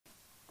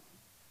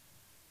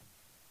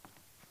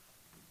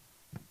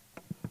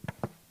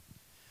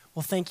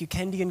Well, thank you,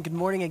 Kendi, and good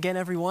morning again,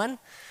 everyone.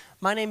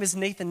 My name is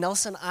Nathan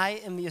Nelson.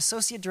 I am the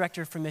Associate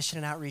Director for Mission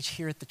and Outreach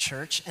here at the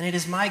church, and it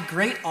is my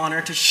great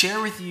honor to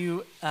share with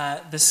you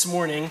this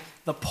morning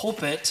the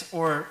pulpit,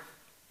 or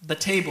the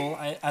table,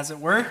 as it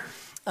were,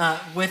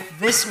 with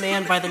this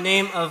man by the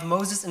name of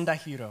Moses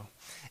Ndahiro.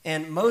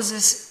 And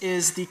Moses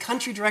is the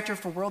Country Director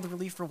for World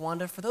Relief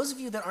Rwanda. For those of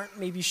you that aren't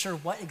maybe sure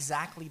what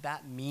exactly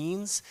that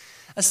means,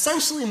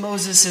 essentially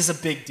Moses is a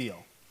big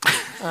deal.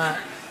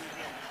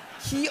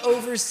 He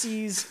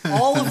oversees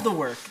all of the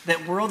work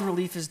that World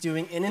Relief is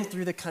doing in and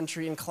through the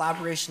country in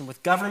collaboration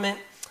with government,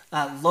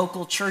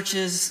 local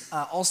churches,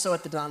 also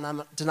at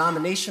the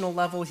denominational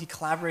level. He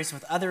collaborates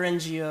with other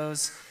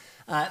NGOs.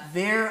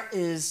 There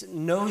is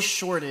no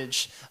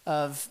shortage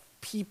of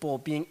people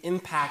being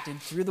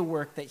impacted through the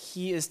work that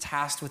he is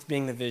tasked with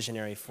being the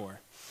visionary for.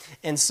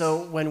 And so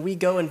when we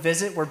go and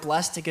visit, we're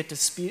blessed to get to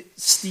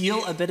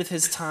steal a bit of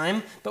his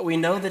time, but we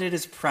know that it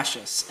is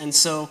precious. And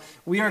so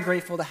we are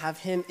grateful to have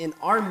him in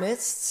our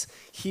midst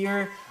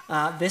here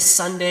this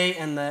Sunday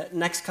and the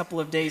next couple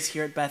of days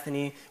here at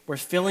Bethany. We're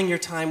filling your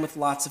time with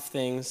lots of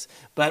things,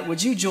 but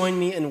would you join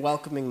me in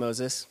welcoming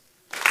Moses?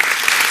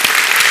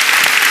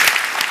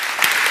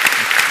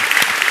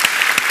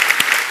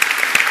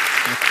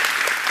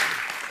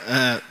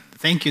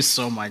 Thank you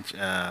so much,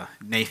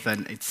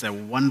 Nathan. It's a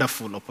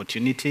wonderful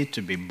opportunity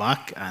to be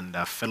back and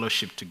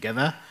fellowship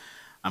together.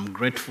 I'm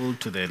grateful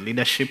to the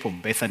leadership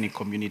of Bethany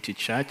Community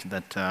Church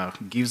that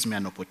gives me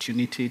an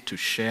opportunity to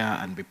share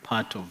and be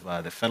part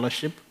of the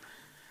fellowship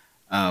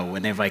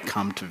whenever I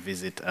come to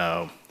visit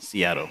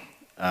Seattle.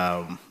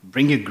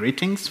 Bring you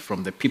greetings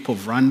from the people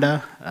of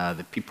Rwanda,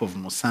 the people of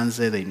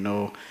Musanze. They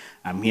know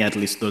I'm here, at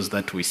least those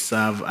that we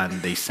serve,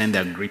 and they send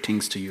their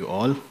greetings to you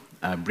all.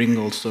 Bring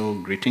also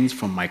greetings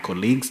from my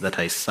colleagues that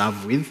I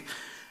serve with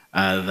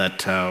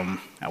that are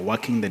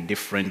working the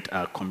different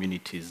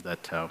communities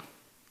that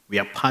we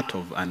are part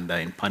of and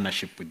in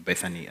partnership with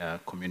Bethany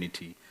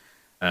Community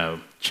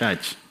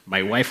Church.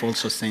 My wife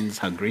also sends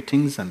her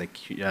greetings and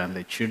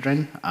the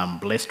children. I'm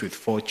blessed with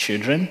 4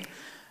 children.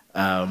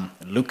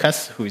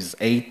 Lucas, who is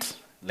 8,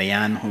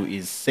 Leanne, who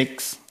is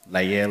 6,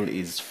 Lael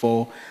is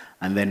 4,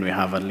 and then we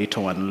have a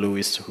little one,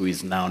 Louis, who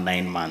is now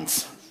 9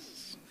 months.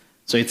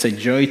 So it's a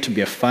joy to be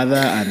a father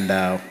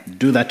and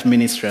do that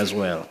ministry as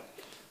well.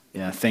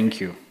 Yeah, thank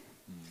you.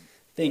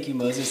 Thank you,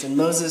 Moses. And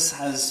Moses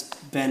has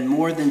been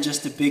more than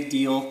just a big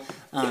deal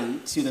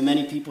to the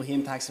many people he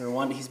impacts in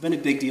Rwanda. He's been a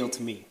big deal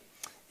to me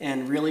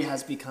and really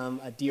has become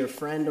a dear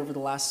friend over the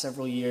last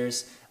several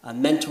years, a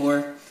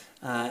mentor,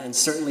 and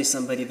certainly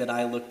somebody that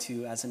I look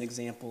to as an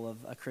example of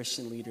a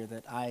Christian leader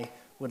that I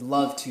would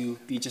love to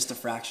be just a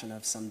fraction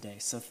of someday.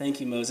 So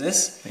thank you,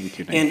 Moses. Thank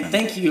you, Nathan. And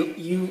thank you.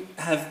 You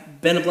have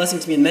been a blessing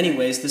to me in many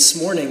ways.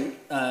 This morning,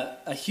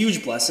 a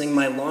huge blessing.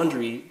 My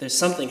laundry,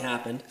 something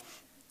happened,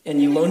 and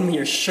you loaned me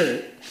your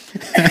shirt.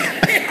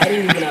 I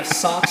didn't even have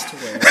socks to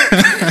wear.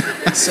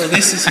 So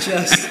this is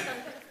just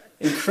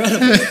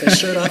incredible. The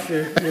shirt off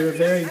your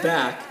very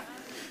back.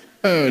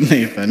 Oh,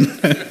 Nathan.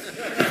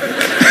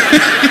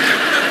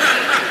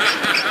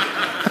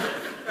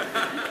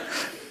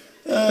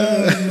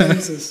 Oh,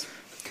 Moses.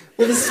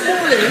 Well, this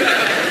morning,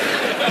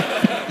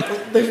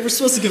 we're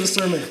supposed to give a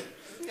sermon.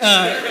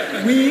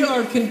 We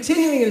are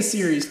continuing in a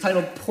series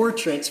titled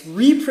Portraits,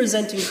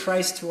 Representing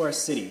Christ to Our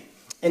City.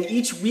 And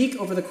each week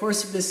over the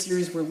course of this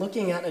series, we're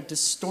looking at a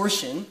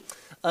distortion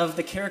of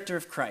the character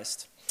of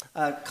Christ.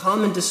 A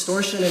common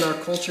distortion in our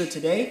culture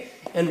today,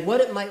 and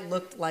what it might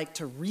look like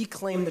to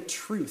reclaim the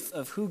truth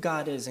of who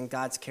God is and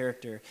God's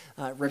character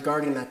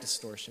regarding that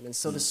distortion. And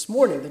so this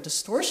morning, the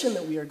distortion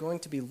that we are going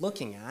to be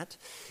looking at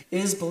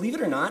is, believe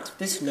it or not,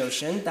 this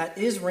notion that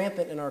is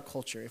rampant in our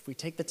culture, if we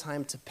take the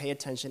time to pay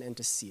attention and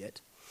to see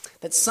it,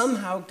 that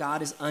somehow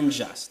God is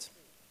unjust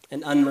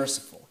and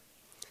unmerciful.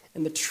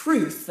 And the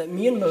truth that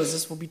me and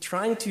Moses will be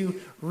trying to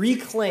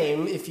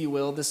reclaim, if you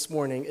will, this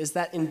morning is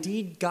that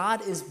indeed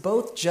God is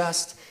both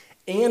just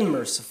and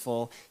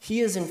merciful.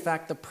 He is, in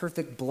fact, the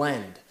perfect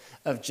blend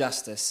of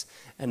justice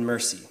and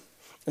mercy.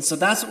 And so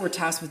that's what we're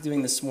tasked with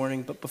doing this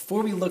morning. But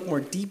before we look more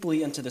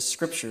deeply into the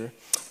scripture,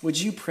 would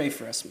you pray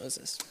for us,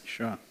 Moses?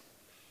 Sure.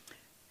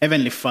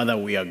 Heavenly Father,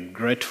 we are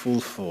grateful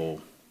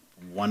for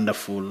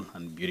wonderful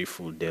and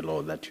beautiful day,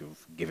 Lord, that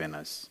you've given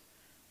us.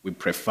 We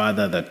pray,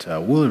 Father, that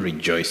we'll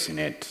rejoice in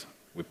it.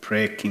 We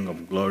pray, King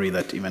of Glory,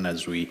 that even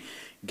as we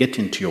get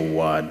into your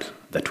word,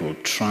 that will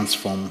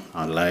transform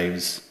our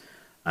lives.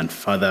 And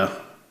Father,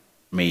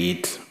 may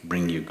it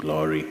bring you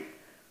glory.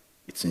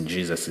 It's in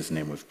Jesus'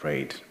 name we've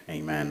prayed.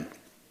 Amen.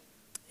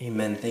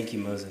 Amen. Thank you,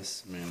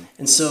 Moses. Amen.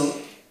 And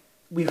so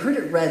we heard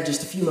it read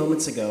just a few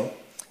moments ago,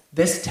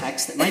 this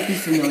text that might be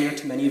familiar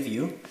to many of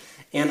you.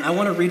 And I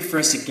want to read for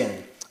us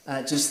again,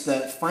 just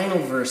the final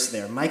verse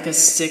there, Micah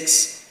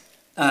 6,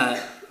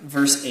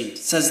 verse 8. It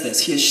says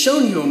this: He has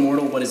shown you, O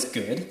mortal, what is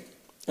good,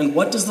 and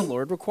what does the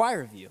Lord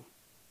require of you?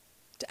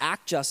 To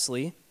act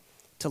justly,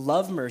 to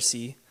love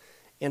mercy,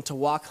 and to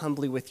walk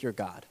humbly with your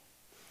God.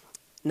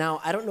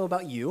 Now, I don't know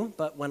about you,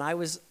 but when I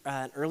was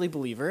an early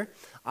believer,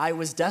 I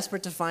was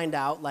desperate to find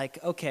out,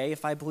 like, okay,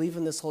 if I believe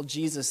in this whole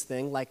Jesus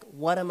thing, like,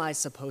 what am I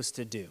supposed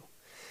to do?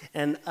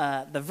 And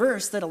the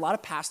verse that a lot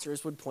of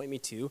pastors would point me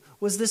to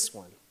was this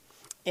one.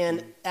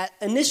 And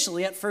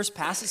initially, at first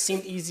pass, it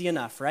seemed easy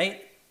enough,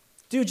 right?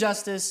 Do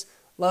justice,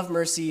 love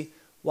mercy,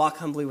 walk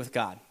humbly with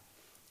God.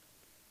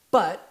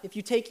 But if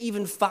you take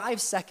even 5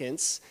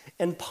 seconds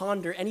and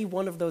ponder any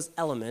one of those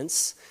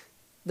elements,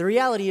 the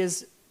reality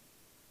is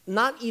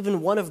not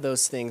even one of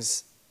those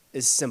things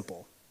is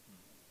simple,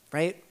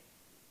 right?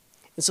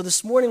 And so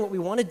this morning, what we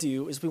want to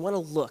do is we want to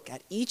look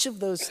at each of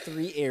those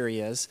 3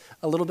 areas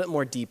a little bit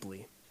more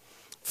deeply.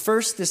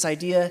 First, this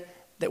idea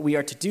that we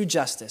are to do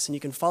justice, and you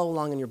can follow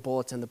along in your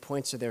bulletin. The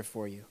points are there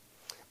for you.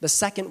 The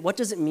second, what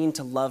does it mean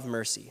to love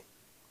mercy?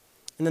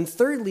 And then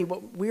thirdly,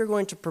 what we are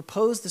going to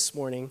propose this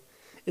morning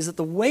is that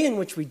the way in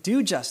which we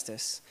do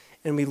justice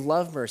and we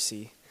love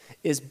mercy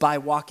is by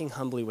walking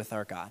humbly with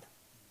our God.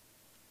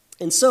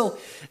 And so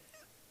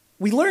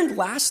we learned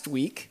last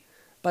week,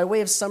 by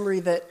way of summary,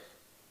 that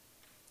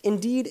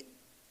indeed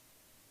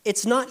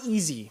it's not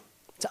easy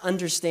to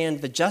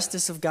understand the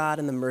justice of God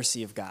and the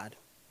mercy of God.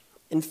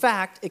 In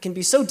fact, it can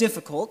be so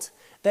difficult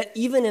that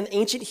even in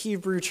ancient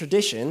Hebrew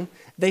tradition,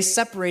 they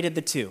separated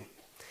the two.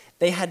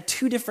 They had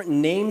 2 different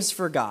names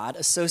for God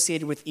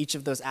associated with each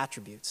of those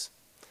attributes.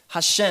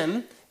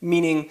 Hashem,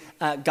 meaning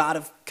God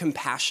of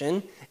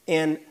compassion,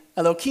 and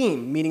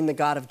Elohim, meaning the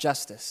God of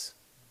justice.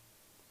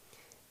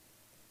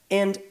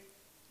 And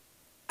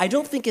I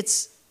don't think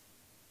it's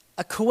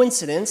a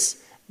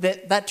coincidence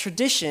that that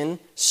tradition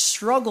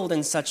struggled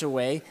in such a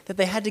way that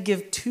they had to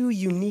give 2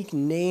 unique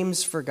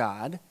names for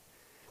God,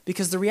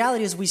 because the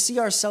reality is we see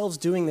ourselves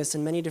doing this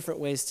in many different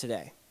ways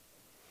today.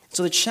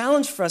 So the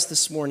challenge for us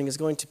this morning is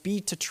going to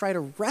be to try to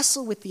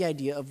wrestle with the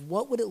idea of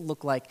what would it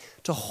look like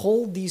to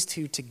hold these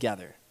 2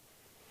 together.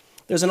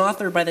 There's an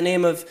author by the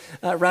name of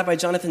Rabbi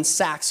Jonathan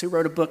Sachs who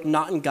wrote a book,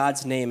 Not in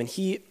God's Name, and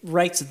he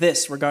writes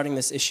this regarding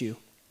this issue.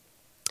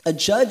 A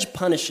judge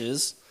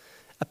punishes,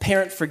 a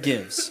parent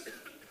forgives.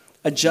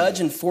 A judge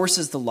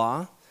enforces the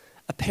law,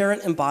 a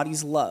parent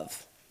embodies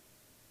love.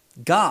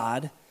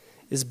 God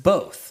is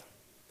both,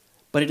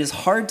 but it is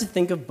hard to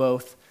think of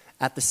both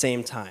at the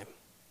same time.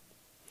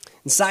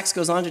 And Sachs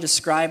goes on to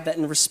describe that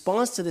in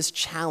response to this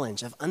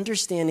challenge of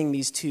understanding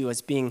these 2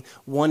 as being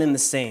one and the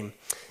same,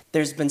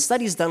 there's been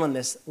studies done on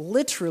this.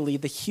 Literally,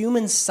 the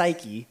human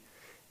psyche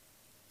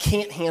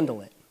can't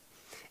handle it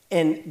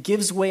and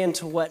gives way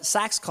into what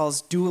Sachs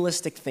calls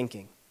dualistic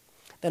thinking.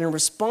 That in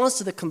response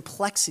to the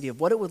complexity of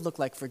what it would look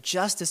like for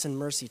justice and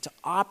mercy to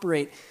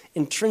operate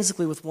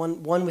intrinsically with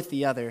one with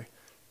the other,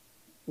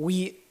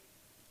 we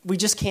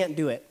just can't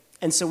do it.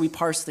 And so we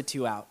parse the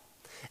 2 out.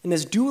 And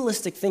this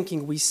dualistic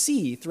thinking we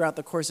see throughout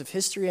the course of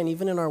history and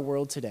even in our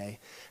world today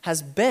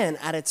has been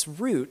at its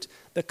root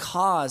the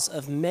cause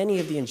of many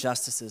of the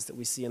injustices that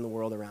we see in the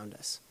world around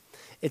us.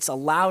 It's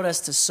allowed us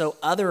to so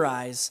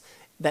otherize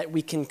that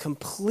we can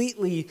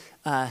completely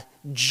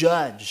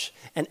judge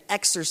and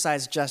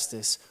exercise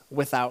justice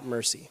without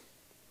mercy.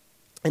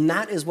 And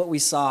that is what we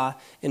saw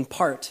in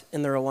part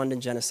in the Rwandan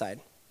genocide.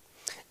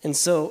 And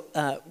so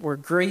we're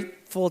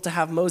grateful to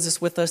have Moses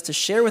with us to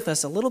share with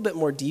us a little bit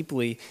more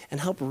deeply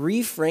and help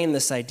reframe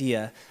this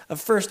idea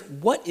of first,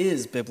 what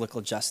is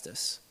biblical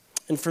justice?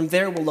 And from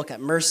there, we'll look at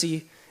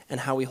mercy and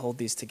how we hold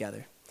these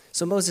together.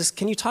 So Moses,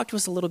 can you talk to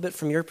us a little bit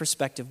from your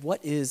perspective?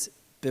 What is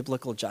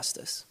biblical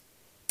justice?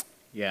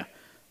 Yeah.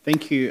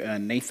 Thank you,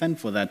 Nathan,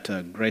 for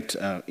that great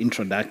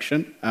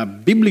introduction.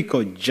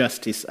 Biblical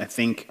justice, I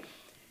think,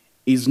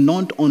 is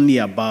not only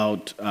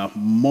about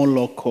more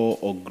local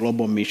or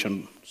global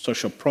mission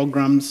social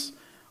programs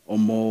or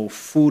more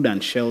food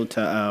and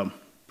shelter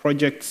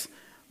projects,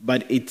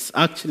 but it's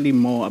actually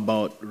more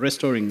about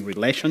restoring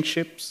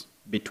relationships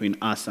between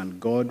us and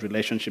God,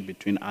 relationship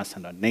between us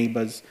and our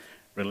neighbors,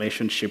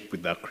 relationship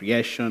with our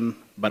creation,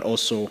 but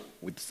also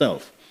with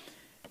self.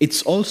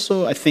 It's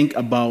also, I think,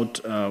 about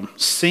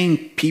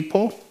seeing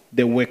people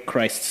the way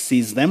Christ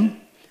sees them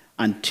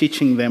and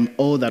teaching them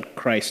all that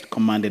Christ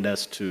commanded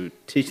us to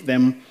teach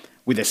them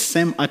with the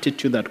same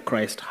attitude that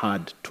Christ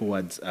had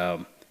towards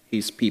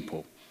his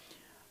people.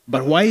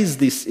 But why is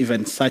this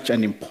even such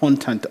an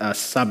important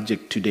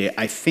subject today?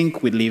 I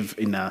think we live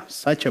in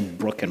such a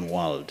broken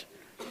world.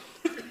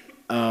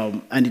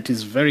 And it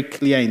is very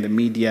clear in the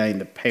media, in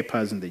the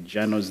papers, in the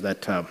journals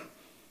that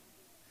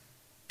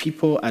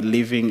people are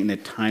living in a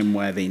time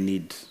where they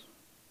need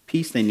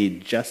peace, they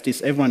need justice.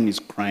 Everyone is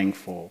crying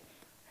for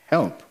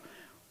help.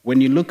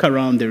 When you look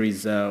around, there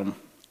is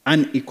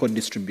unequal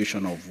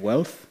distribution of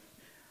wealth.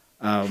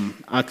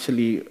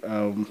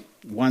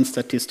 One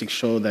statistic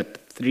shows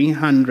that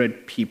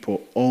 300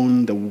 people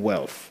own the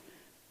wealth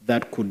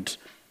that could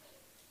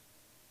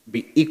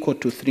be equal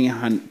to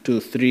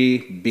 3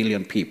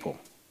 billion people.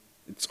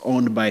 It's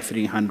owned by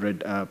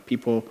 300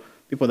 people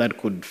that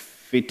could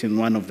fit in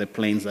one of the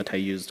planes that are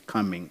used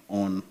coming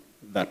on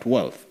that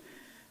wealth.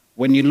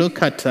 When you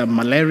look at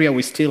malaria,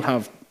 we still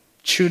have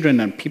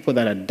children and people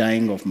that are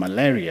dying of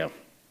malaria.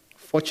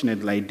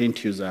 Fortunately, I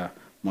didn't use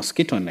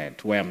mosquito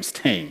net where I'm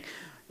staying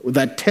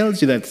that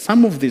tells you that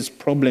some of these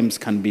problems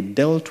can be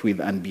dealt with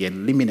and be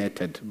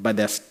eliminated, but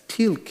they're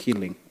still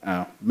killing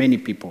many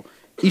people.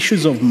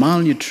 Issues of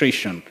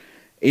malnutrition.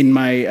 In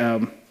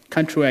my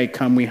country where I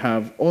come, we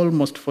have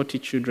almost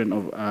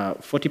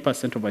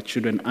 40% of our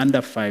children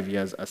under 5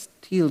 years are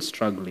still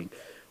struggling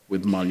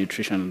with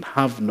malnutrition and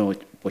have no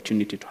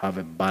opportunity to have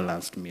a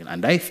balanced meal.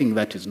 And I think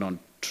that is not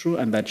true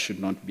and that should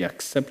not be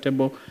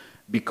acceptable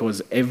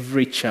because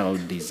every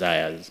child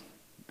desires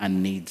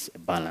and needs a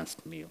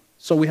balanced meal.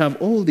 So we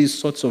have all these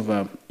sorts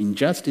of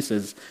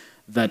injustices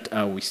that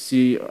we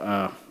see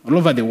all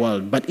over the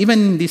world. But even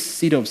in this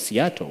city of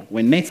Seattle,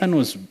 when Nathan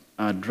was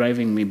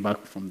driving me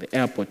back from the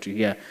airport to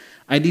here,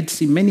 I did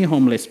see many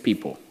homeless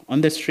people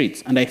on the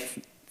streets. And I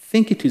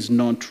think it is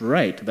not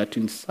right that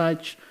in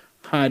such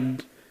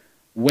hard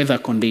weather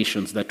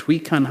conditions that we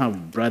can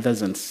have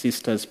brothers and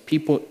sisters,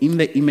 people in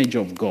the image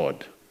of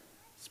God,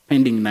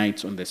 spending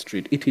nights on the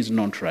street. It is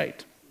not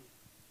right.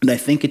 And I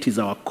think it is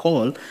our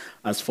call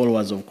as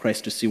followers of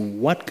Christ to see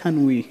what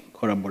can we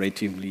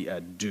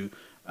collaboratively do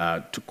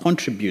to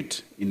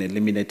contribute in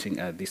eliminating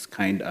this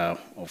kind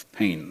of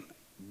pain.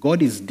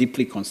 God is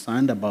deeply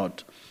concerned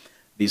about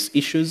these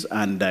issues,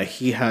 and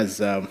he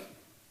has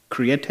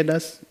created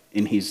us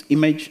in his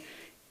image.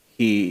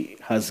 He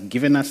has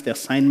given us the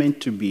assignment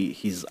to be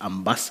his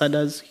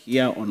ambassadors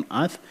here on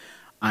earth,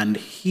 and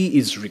he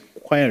is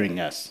requiring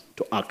us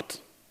to act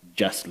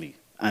justly.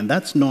 And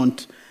that's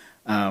not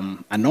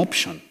an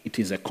option. It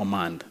is a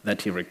command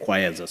that he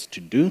requires us to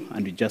do,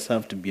 and we just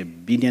have to be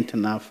obedient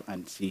enough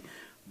and see,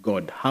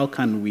 God, how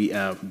can we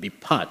be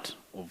part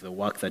of the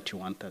work that you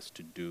want us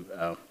to do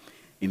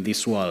in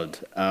this world?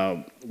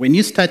 When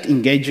you start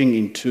engaging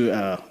into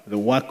the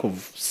work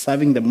of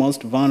serving the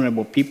most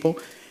vulnerable people,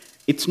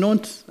 it's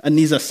not an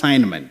easy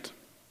assignment.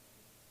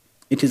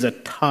 It is a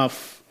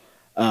tough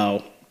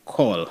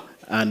call.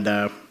 And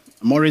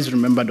I'm always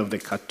remembered of the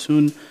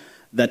cartoon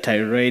that I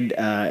read.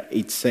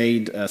 It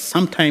said,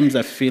 sometimes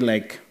I feel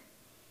like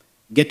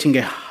getting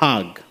a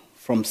hug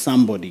from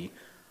somebody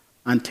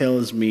and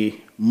tells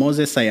me,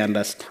 Moses, I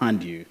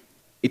understand you.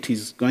 It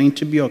is going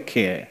to be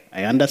okay.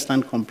 I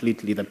understand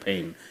completely the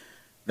pain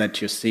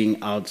that you're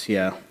seeing out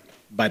here,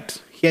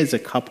 but here's a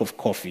cup of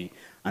coffee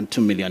and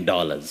 $2 million.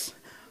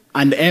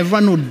 And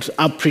everyone would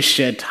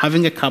appreciate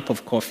having a cup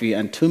of coffee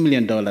and $2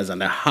 million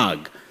and a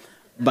hug.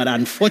 But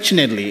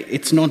unfortunately,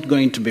 it's not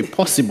going to be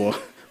possible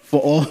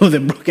for all the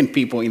broken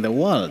people in the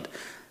world.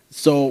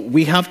 So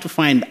we have to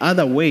find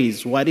other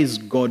ways. What is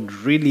God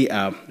really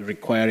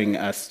requiring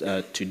us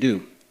to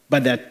do?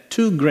 But there are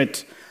two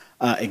great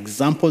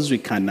examples we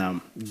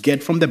can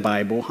get from the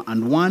Bible,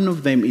 and one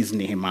of them is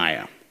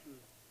Nehemiah.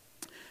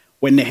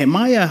 When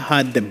Nehemiah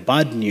heard the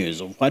bad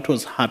news of what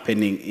was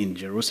happening in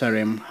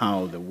Jerusalem,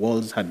 how the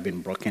walls had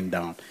been broken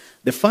down,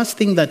 the first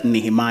thing that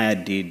Nehemiah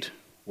did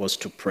was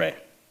to pray.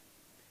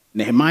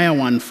 Nehemiah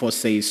 1:4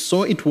 says,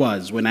 so it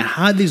was when I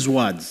heard these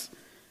words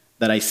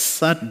that I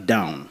sat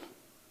down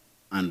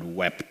and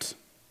wept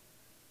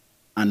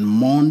and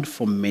mourned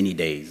for many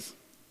days.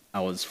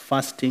 I was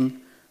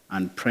fasting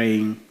and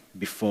praying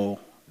before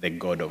the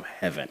God of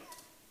heaven.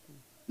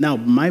 Now,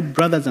 my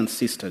brothers and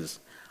sisters,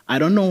 I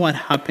don't know what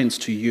happens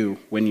to you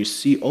when you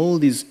see all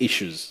these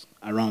issues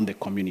around the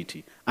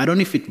community. I don't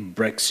know if it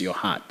breaks your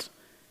heart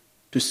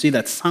to see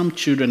that some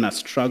children are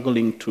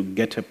struggling to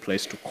get a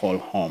place to call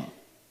home,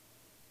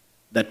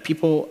 that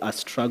people are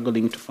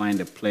struggling to find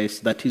a place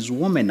that is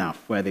warm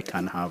enough where they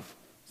can have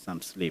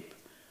some sleep,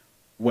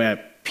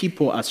 where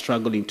people are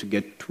struggling to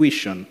get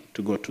tuition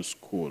to go to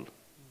school.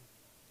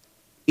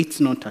 It's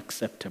not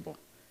acceptable.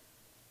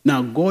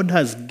 Now, God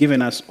has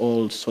given us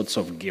all sorts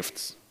of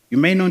gifts. You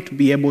may not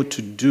be able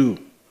to do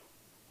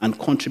and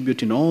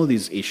contribute in all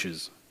these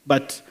issues,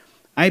 but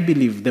I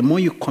believe the more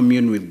you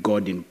commune with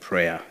God in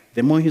prayer,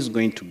 the more he's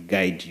going to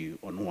guide you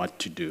on what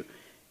to do.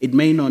 It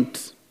may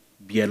not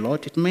be a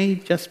lot. It may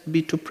just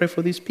be to pray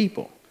for these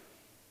people.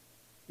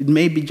 It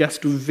may be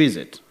just to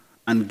visit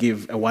and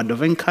give a word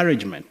of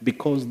encouragement,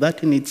 because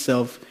that in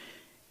itself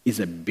is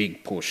a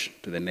big push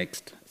to the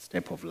next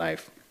step of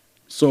life.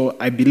 So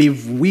I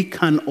believe we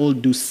can all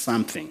do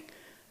something.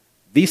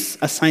 This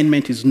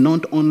assignment is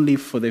not only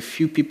for the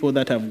few people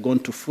that have gone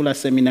to Fuller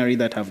Seminary,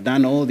 that have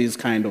done all this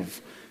kind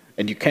of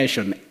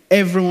education.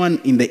 Everyone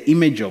in the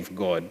image of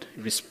God,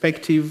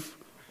 irrespective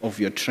of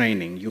your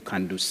training, you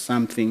can do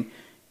something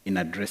in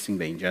addressing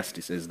the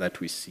injustices that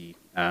we see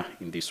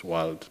in this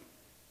world.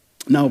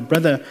 Now,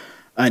 Brother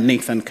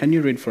Nathan, can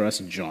you read for us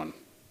John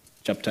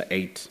chapter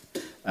 8,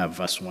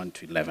 verse 1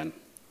 to 11?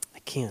 I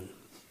can.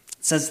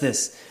 It says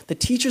this, the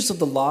teachers of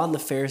the law and the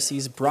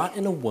Pharisees brought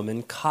in a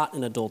woman caught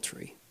in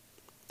adultery.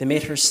 They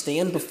made her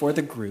stand before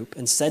the group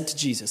and said to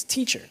Jesus,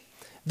 Teacher,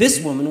 this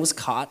woman was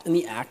caught in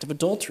the act of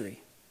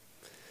adultery.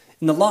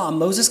 In the law,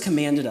 Moses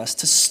commanded us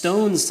to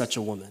stone such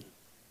a woman.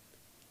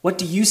 What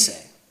do you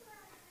say?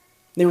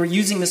 They were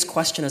using this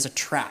question as a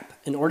trap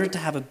in order to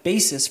have a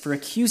basis for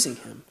accusing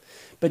him.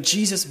 But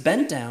Jesus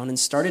bent down and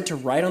started to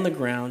write on the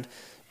ground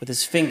with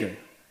his finger.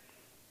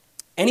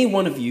 Any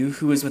one of you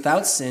who is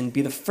without sin,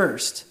 be the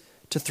first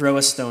to throw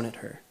a stone at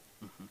her.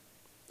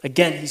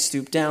 Again, he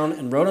stooped down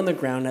and wrote on the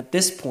ground. At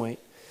this point,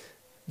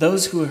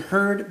 those who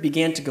heard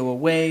began to go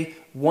away,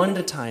 one at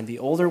a time, the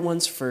older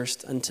ones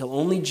first, until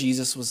only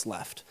Jesus was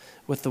left,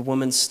 with the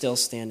woman still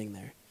standing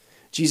there.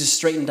 Jesus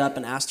straightened up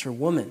and asked her,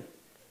 "Woman,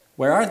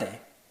 where are they?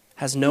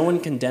 Has no one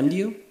condemned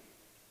you?"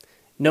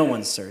 "No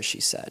one, sir," she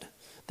said.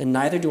 "Then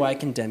neither do I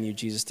condemn you,"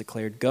 Jesus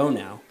declared. "Go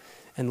now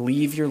and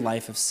leave your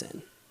life of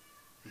sin."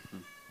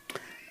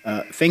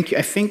 Thank you.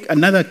 I think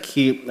another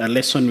key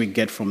lesson we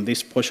get from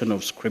this portion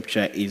of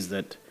Scripture is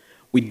that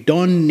we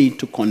don't need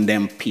to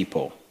condemn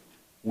people.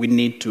 We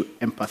need to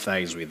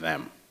empathize with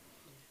them.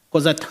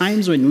 Because at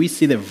times when we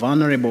see the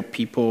vulnerable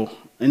people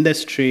in the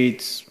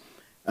streets,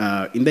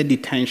 in the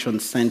detention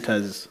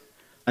centers,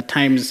 at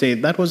times say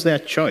that was their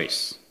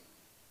choice.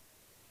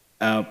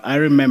 I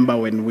remember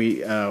when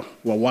we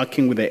were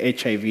working with the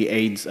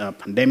HIV/AIDS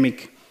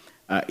pandemic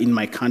in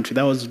my country,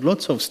 there was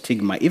lots of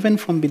stigma, even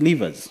from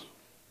believers.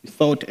 We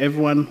thought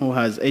everyone who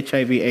has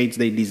HIV/AIDS,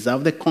 they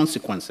deserve the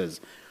consequences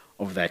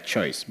of their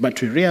choice.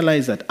 But we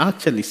realized that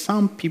actually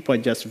some people are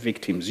just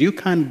victims. You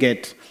can't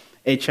get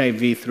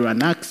HIV through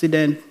an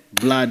accident,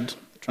 blood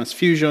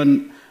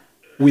transfusion,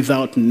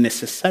 without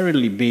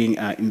necessarily being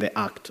in the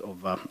act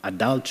of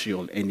adultery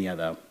or any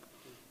other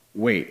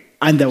way.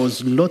 And there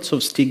was lots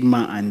of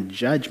stigma and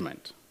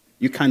judgment.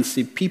 You can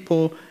see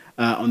people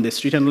on the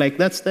street and like,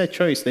 that's their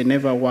choice. They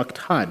never worked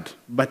hard.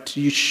 But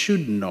you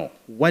should know,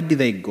 what did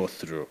they go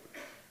through?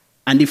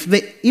 And if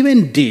they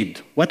even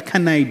did, what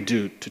can I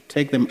do to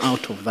take them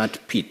out of that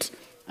pit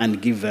and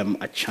give them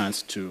a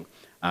chance to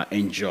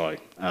enjoy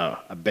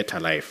a better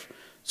life?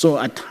 So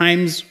at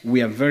times,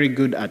 we are very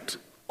good at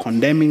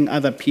condemning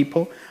other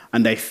people,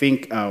 and I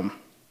think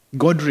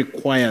God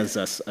requires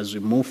us, as we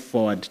move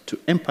forward, to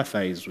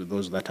empathize with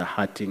those that are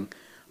hurting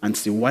and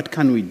see what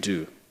can we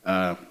do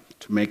to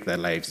make their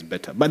lives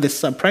better. But the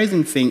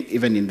surprising thing,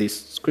 even in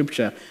this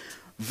scripture,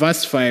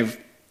 verse 5,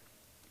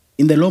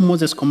 in the law,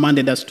 Moses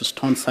commanded us to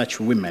stone such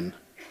women.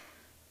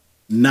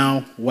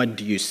 Now, what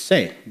do you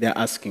say? They're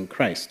asking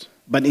Christ.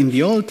 But in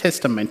the Old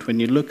Testament, when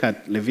you look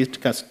at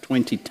Leviticus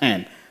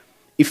 20:10,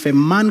 if a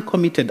man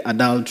committed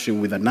adultery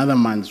with another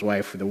man's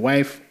wife, with the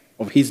wife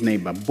of his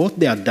neighbor, both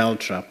the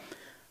adulterer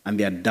and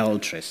the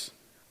adulteress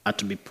are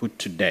to be put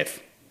to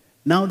death.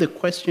 Now the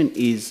question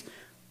is,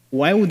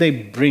 why would they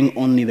bring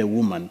only the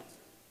woman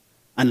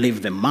and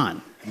leave the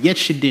man? Yet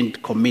she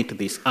didn't commit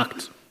this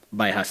act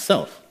by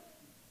herself.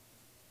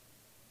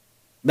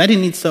 That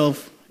in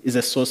itself is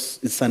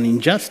it's an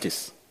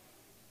injustice.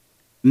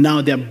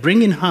 Now they're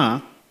bringing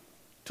her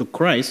to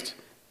Christ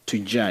to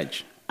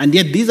judge. And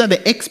yet these are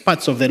the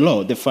experts of the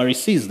law, the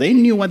Pharisees. They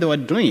knew what they were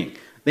doing.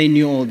 They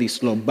knew all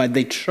this law, but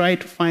they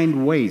tried to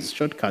find ways,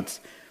 shortcuts,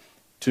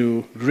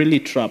 to really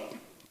trap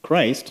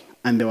Christ,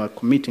 and they were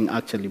committing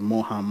actually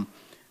more harm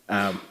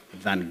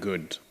than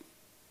good.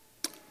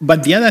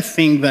 But the other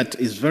thing that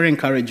is very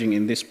encouraging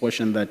in this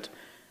portion, that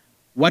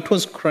what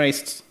was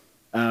Christ's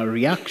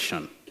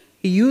reaction?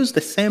 He used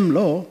the same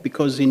law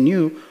because he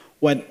knew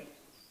what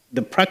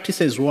the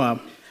practices were,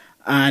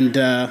 and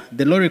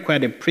the law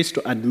required a priest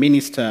to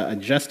administer a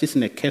justice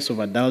in a case of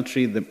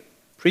adultery. The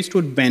priest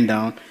would bend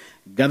down,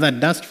 gather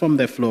dust from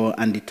the floor,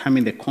 and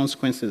determine the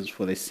consequences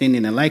for the sin.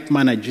 In a like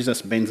manner,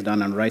 Jesus bends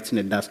down and writes in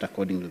the dust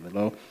according to the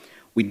law.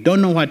 We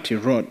don't know what he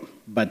wrote,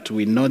 but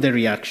we know the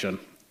reaction.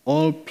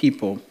 All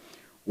people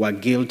were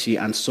guilty,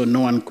 and so no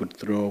one could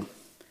throw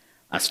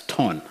a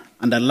stone.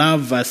 And I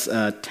love verse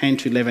 10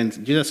 to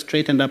 11. Jesus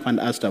straightened up and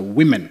asked her,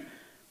 "Women,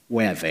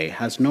 where are they?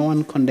 Has no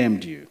one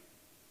condemned you?"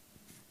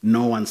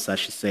 "No one, sir,"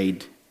 she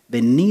said.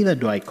 "Then neither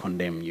do I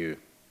condemn you."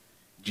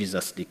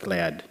 Jesus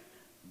declared,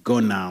 "Go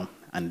now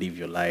and live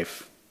your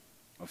life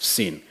of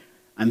sin."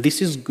 And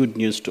this is good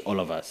news to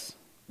all of us.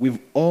 We've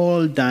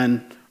all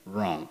done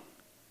wrong.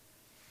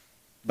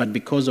 But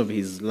because of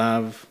his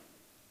love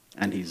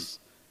and his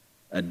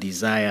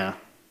desire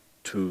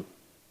to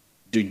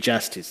do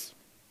justice,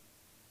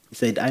 he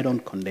said, "I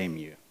don't condemn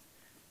you."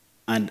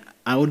 And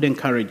I would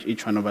encourage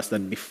each one of us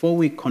that before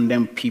we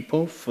condemn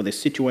people for the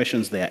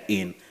situations they are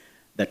in,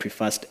 that we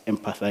first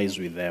empathize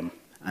with them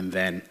and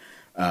then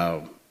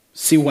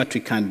see what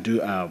we can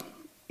do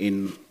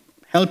in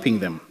helping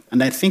them.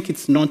 And I think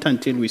it's not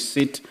until we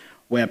sit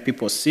where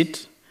people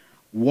sit,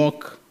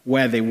 walk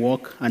where they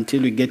walk,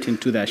 until we get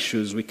into their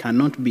shoes, we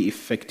cannot be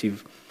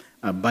effective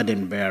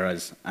burden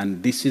bearers.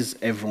 And this is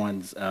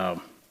everyone's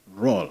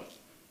role.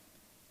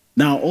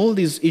 Now, all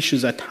these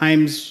issues at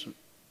times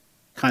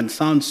can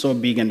sound so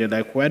big, and you're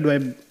like, where do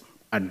I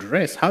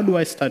address? How do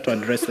I start to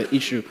address the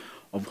issue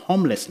of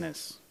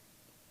homelessness,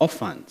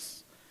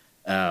 orphans,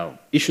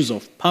 issues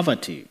of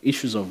poverty,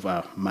 issues of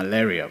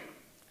malaria?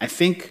 I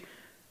think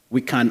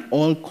we can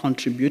all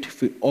contribute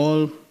if we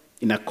all,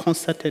 in a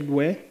concerted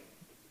way,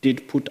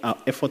 did put our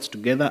efforts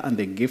together and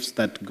the gifts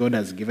that God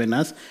has given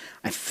us.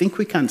 I think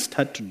we can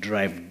start to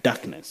drive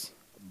darkness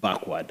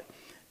backward.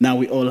 Now,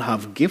 we all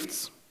have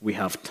gifts. We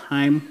have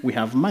time, we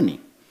have money.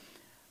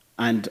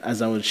 And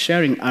as I was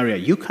sharing earlier,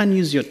 you can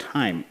use your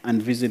time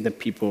and visit the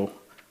people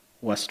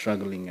who are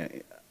struggling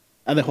at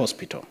the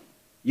hospital.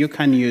 You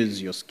can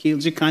use your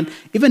skills. You can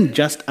even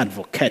just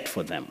advocate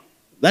for them.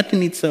 That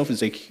in itself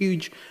is a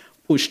huge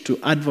push to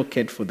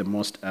advocate for the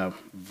most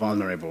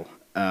vulnerable.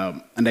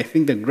 And I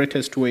think the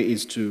greatest way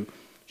is to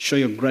show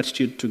your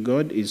gratitude to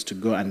God is to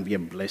go and be a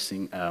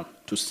blessing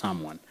to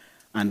someone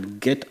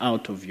and get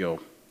out of your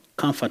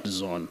comfort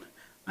zone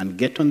and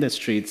get on the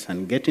streets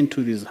and get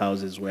into these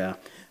houses where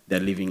they're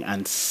living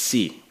and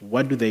see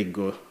what do they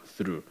go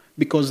through.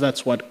 Because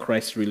that's what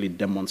Christ really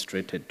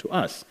demonstrated to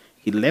us.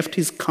 He left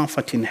his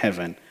comfort in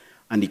heaven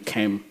and he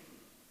came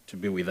to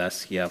be with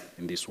us here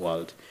in this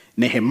world.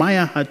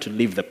 Nehemiah had to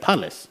leave the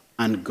palace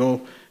and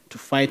go to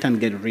fight and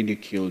get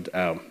ridiculed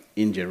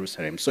in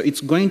Jerusalem. So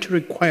it's going to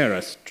require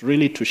us to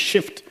really to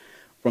shift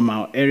from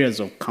our areas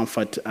of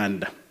comfort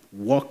and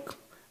walk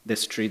the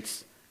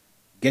streets,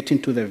 get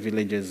into the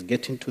villages,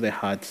 get into the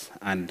hearts,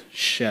 and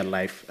share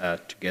life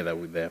together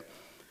with the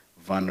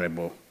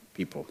vulnerable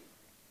people.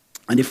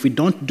 And if we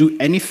don't do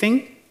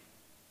anything,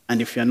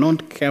 and if you're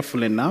not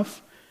careful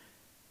enough,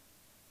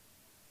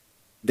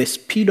 the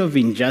speed of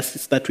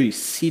injustice that we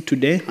see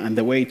today and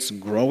the way it's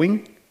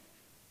growing,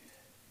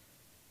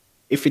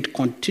 if it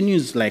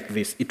continues like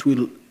this, it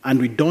will, and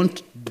we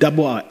don't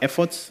double our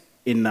efforts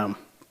in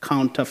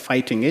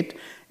counter-fighting it,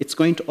 it's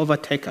going to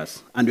overtake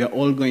us, and we are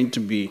all going to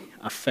be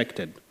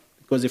affected.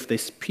 Because if the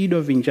speed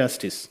of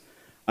injustice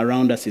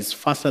around us is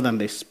faster than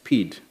the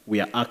speed we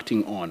are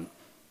acting on,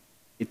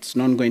 it's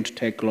not going to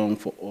take long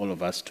for all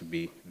of us to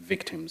be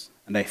victims.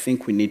 And I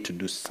think we need to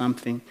do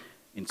something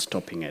in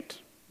stopping it.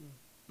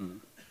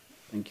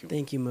 Thank you.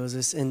 Thank you,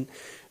 Moses. And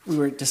we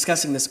were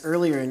discussing this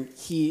earlier, and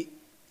he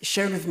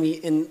shared with me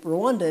in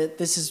Rwanda,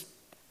 this is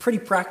pretty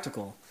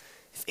practical.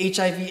 If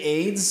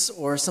HIV/AIDS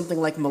or something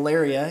like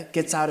malaria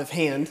gets out of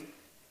hand,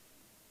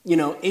 you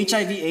know,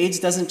 HIV/AIDS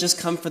doesn't just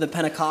come for the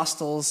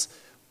Pentecostals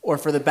or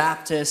for the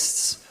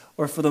Baptists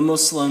or for the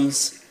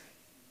Muslims.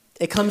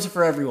 It comes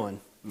for everyone.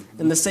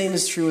 Mm-hmm. And the same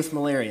is true with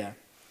malaria.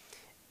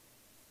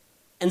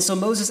 And so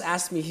Moses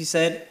asked me, he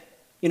said,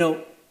 you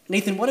know,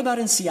 Nathan, what about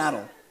in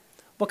Seattle?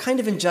 What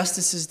kind of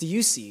injustices do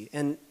you see?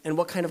 And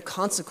what kind of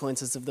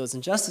consequences of those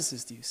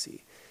injustices do you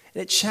see?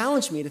 And it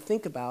challenged me to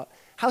think about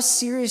how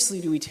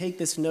seriously do we take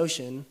this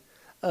notion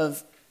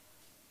of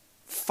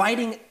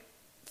fighting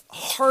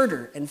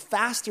harder and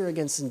faster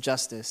against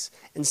injustice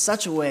in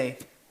such a way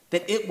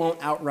that it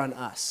won't outrun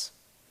us.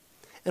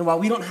 And while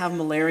we don't have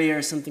malaria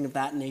or something of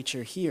that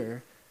nature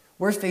here,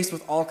 we're faced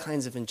with all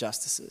kinds of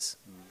injustices.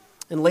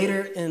 And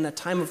later in a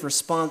time of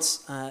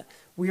response,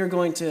 we are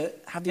going to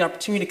have the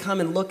opportunity to come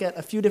and look at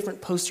a few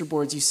different poster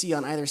boards you see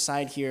on either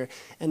side here.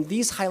 And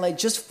these highlight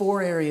just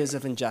 4 areas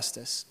of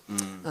injustice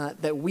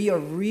that we are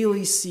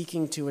really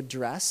seeking to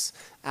address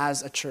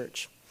as a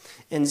church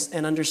and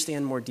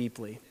understand more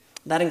deeply.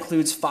 That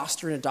includes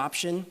foster and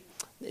adoption,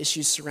 the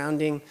issues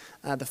surrounding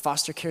the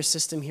foster care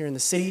system here in the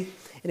city.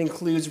 It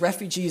includes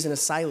refugees and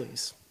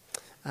asylees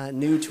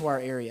new to our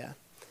area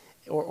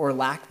or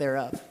lack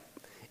thereof.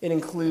 It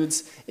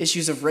includes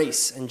issues of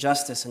race and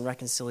justice and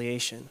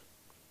reconciliation.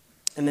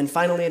 And then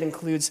finally, it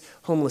includes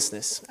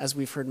homelessness, as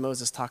we've heard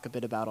Moses talk a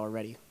bit about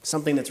already,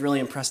 something that's really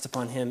impressed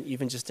upon him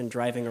even just in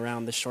driving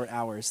around the short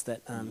hours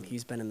that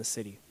he's been in the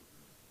city.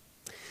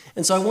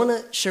 And so I want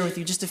to share with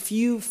you just a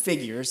few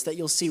figures that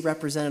you'll see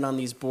represented on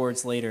these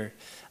boards later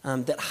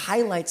that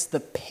highlights the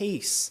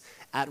pace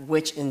at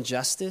which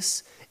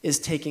injustice is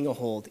taking a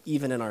hold,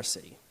 even in our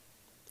city.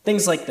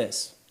 Things like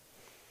this.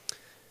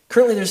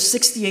 Currently, there's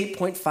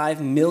 68.5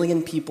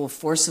 million people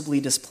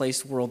forcibly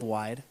displaced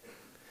worldwide,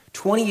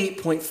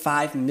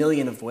 28.5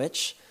 million of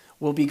which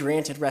will be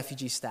granted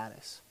refugee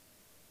status,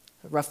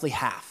 roughly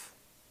half.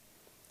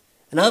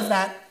 And of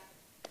that,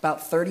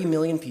 about 30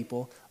 million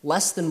people,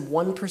 less than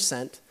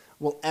 1%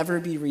 will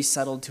ever be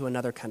resettled to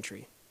another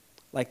country,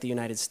 like the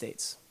United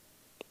States.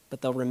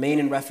 But they'll remain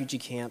in refugee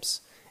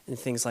camps and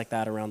things like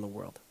that around the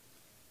world.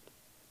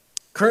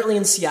 Currently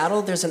in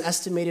Seattle, there's an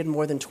estimated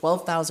more than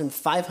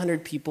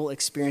 12,500 people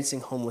experiencing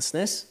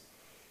homelessness,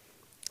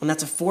 and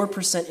that's a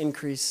 4%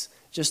 increase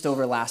just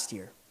over last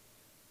year.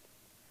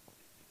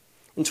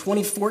 In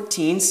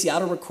 2014,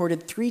 Seattle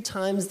recorded 3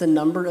 times the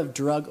number of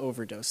drug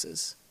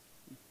overdoses,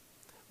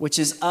 which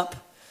is up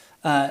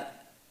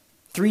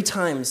 3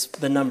 times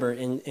the number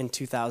in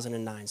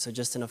 2009, so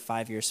just in a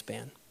 5-year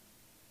span.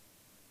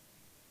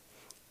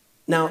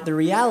 Now, the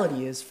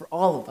reality is, for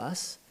all of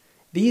us,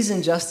 these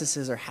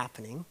injustices are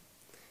happening.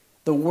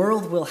 The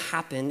world will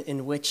happen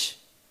in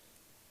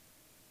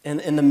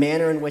the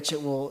manner in which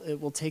it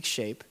will take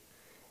shape,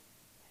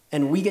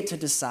 and we get to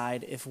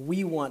decide if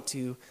we want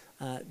to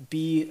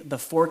be the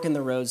fork in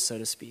the road, so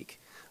to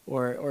speak,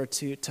 or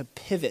to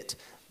pivot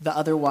the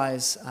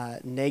otherwise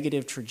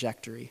negative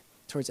trajectory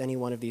towards any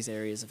one of these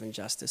areas of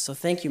injustice. So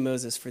thank you,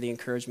 Moses, for the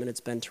encouragement it's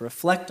been to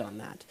reflect on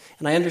that.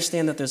 And I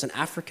understand that there's an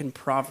African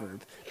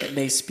proverb that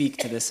may speak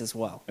to this as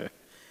well.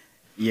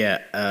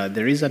 Yeah,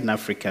 there is an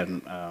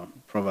African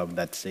proverb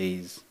that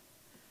says,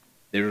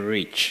 the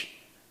rich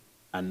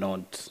are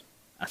not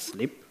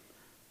asleep,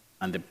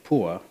 and the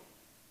poor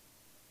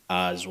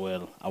are as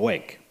well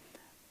awake.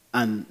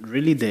 And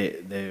really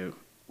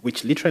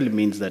which literally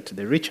means that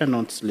the rich are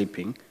not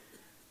sleeping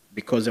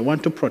because they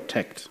want to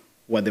protect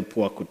what the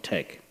poor could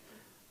take.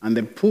 And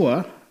the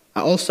poor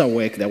are also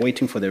awake, they're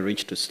waiting for the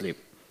rich to sleep.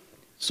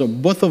 So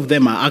both of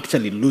them are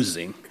actually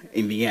losing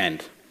in the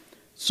end.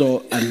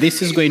 So, and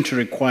this is going to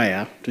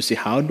require to see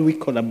how do we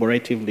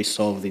collaboratively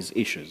solve these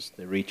issues,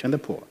 the rich and the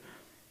poor.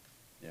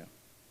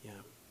 Yeah.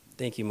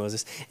 Thank you,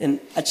 Moses. And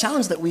a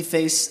challenge that we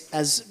face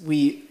as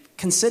we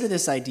consider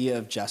this idea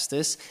of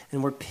justice,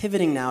 and we're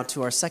pivoting now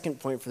to our second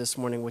point for this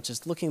morning, which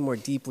is looking more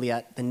deeply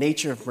at the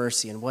nature of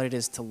mercy and what it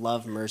is to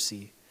love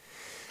mercy.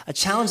 A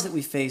challenge that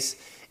we face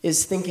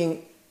is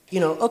thinking,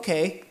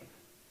 okay,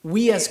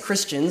 we as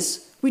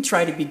Christians, we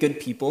try to be good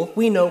people.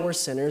 We know we're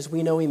sinners.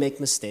 We know we make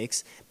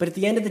mistakes. But at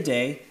the end of the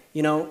day,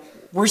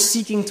 we're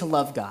seeking to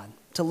love God,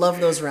 to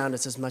love those around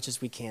us as much as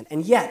we can.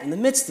 And yet, in the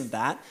midst of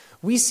that,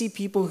 we see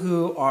people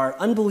who are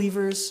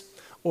unbelievers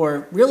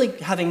or really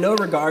having no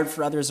regard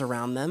for others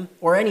around them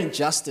or any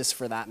justice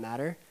for that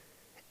matter.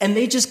 And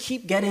they just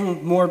keep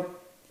getting more,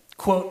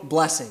 quote,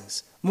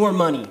 blessings, more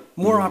money,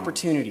 more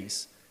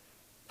opportunities.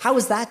 How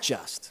is that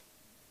just?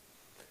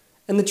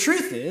 And the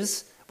truth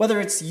is, whether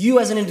it's you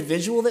as an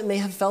individual that may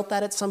have felt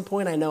that at some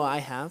point, I know I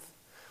have,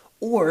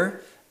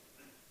 or,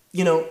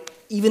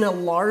 even a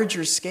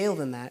larger scale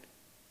than that,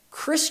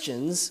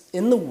 Christians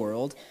in the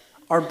world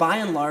are by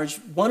and large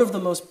one of the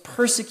most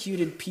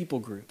persecuted people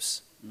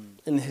groups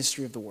in the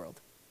history of the world.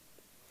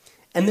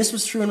 And this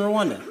was true in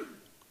Rwanda.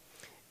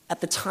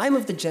 At the time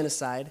of the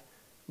genocide,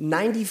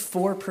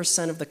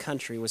 94% of the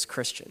country was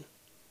Christian.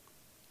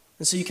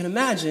 And so you can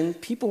imagine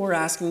people were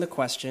asking the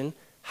question,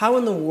 how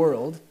in the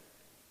world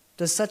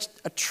does such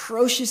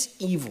atrocious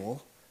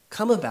evil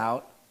come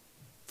about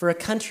for a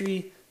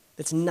country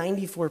that's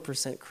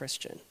 94%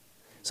 Christian?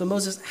 So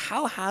Moses,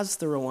 how has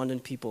the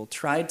Rwandan people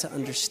tried to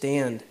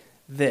understand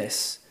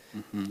this?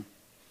 Mm-hmm.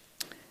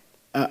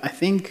 I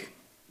think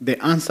the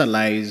answer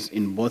lies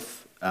in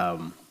both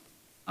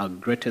our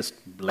greatest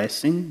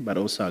blessing, but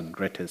also our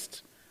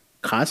greatest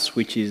curse,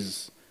 which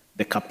is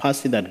the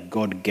capacity that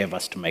God gave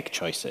us to make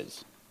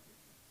choices.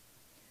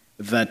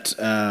 That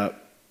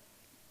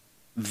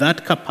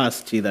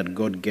capacity that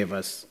God gave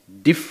us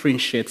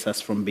differentiates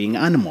us from being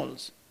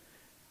animals.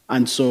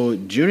 And so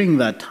during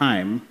that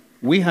time,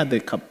 we had the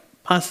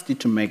capacity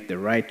to make the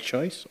right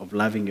choice of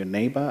loving your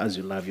neighbor as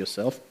you love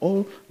yourself,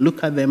 or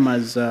look at them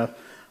as a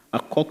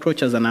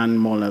cockroach, as an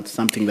animal, as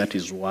something that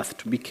is worth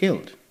to be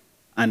killed.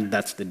 And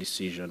that's the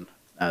decision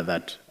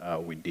that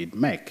we did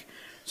make.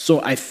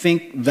 So I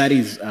think that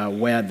is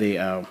where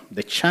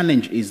the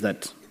challenge is,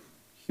 that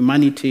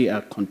humanity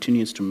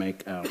continues to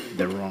make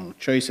the wrong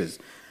choices.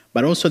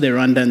 But also the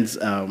Rwandans,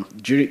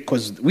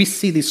 because we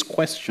see these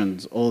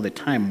questions all the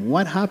time,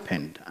 what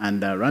happened?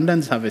 And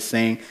Rwandans have a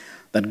saying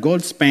that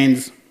God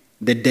spends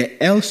the day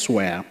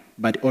elsewhere,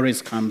 but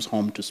always comes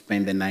home to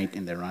spend the night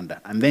in the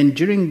Rwanda. And then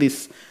during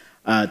this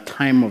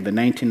time of the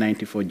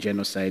 1994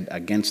 genocide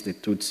against the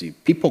Tutsi,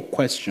 people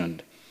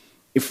questioned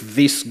if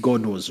this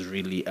God was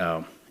really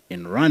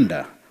in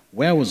Rwanda.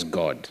 Where was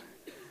God?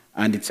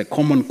 And it's a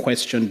common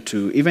question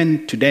to,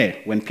 even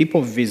today, when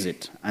people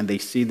visit and they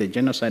see the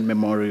genocide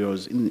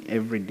memorials in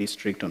every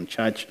district on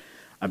church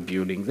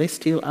buildings, they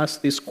still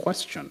ask this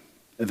question,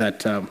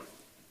 that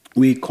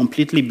we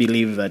completely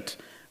believe that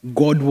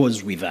God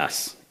was with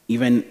us,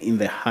 even in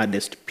the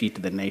hardest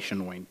pit the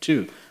nation went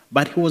to.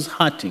 But he was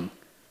hurting.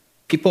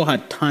 People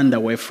had turned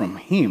away from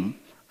him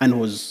and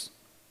was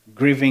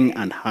grieving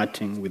and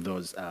hurting with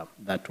those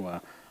that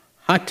were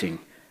hurting.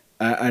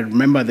 I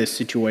remember the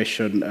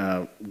situation,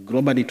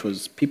 globally it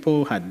was,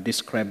 people had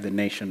described the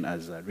nation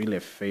as really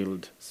a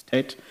failed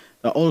state.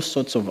 There are all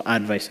sorts of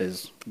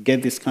advices.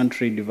 Get this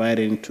country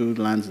divided in two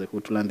lands, the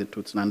Hutu land, the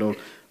Tutsi land, or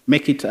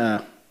make it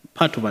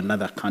part of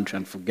another country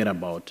and forget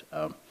about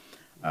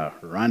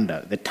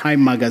Rwanda. The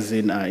Time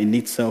magazine in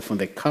itself on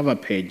the cover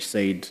page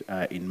said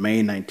in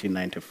May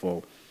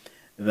 1994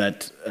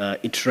 that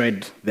it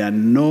read, "There are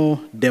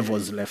no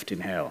devils left in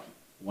hell."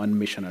 One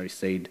missionary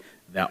said,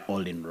 "They're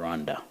all in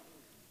Rwanda."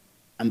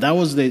 And that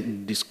was the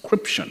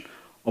description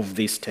of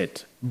this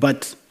state.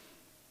 But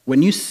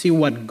when you see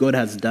what God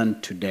has done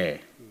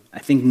today, I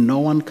think no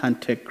one can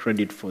take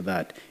credit for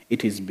that.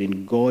 It has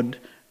been God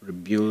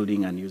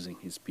rebuilding and using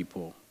his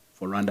people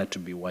for Rwanda to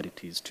be what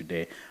it is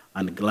today.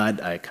 And glad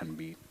I can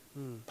be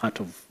part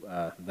of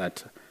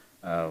that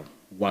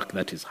work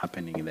that is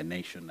happening in the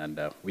nation. And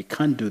we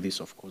can't do this,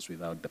 of course,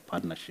 without the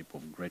partnership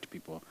of great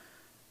people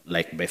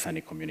like Bethany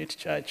Community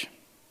Church.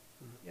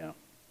 Yeah.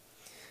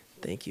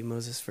 Thank you,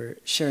 Moses, for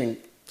sharing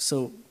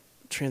so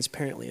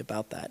transparently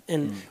about that.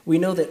 And we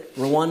know that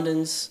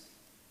Rwandans,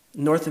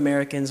 North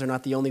Americans are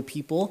not the only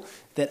people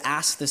that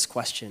ask this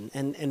question.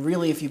 And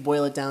really, if you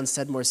boil it down,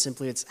 said more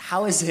simply, it's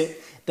how is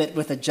it that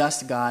with a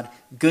just God,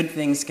 good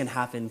things can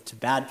happen to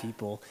bad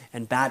people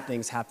and bad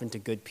things happen to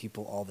good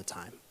people all the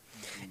time?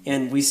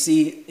 And we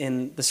see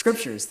in the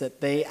scriptures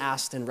that they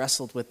asked and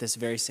wrestled with this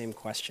very same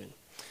question.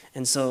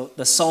 And so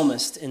the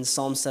psalmist in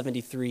Psalm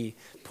 73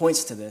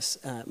 points to this.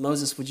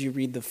 Moses, would you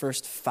read the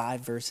first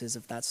 5 verses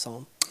of that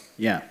psalm?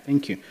 Yeah,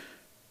 thank you.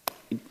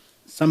 It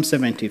Psalm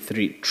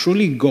 73,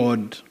 truly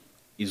God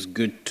is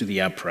good to the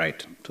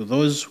upright, to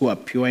those who are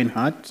pure in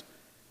heart.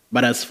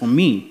 But as for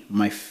me,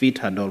 my feet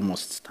had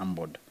almost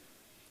stumbled.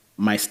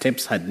 My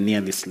steps had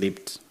nearly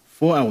slipped,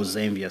 for I was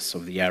envious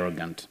of the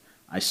arrogant.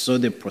 I saw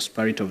the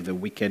prosperity of the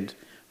wicked,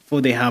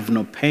 for they have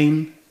no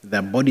pain.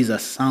 Their bodies are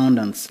sound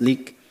and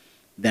sleek.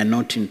 They are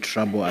not in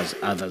trouble as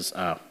others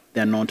are.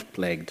 They are not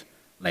plagued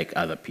like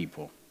other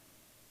people.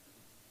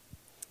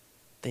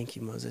 Thank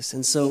you, Moses.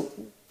 And so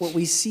what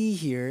we see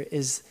here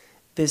is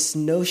this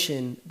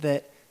notion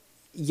that,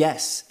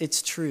 yes,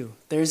 it's true.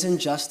 There's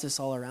injustice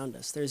all around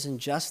us. There's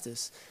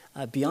injustice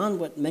beyond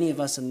what many of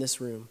us in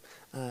this room,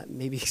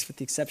 maybe with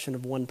the exception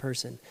of one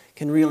person,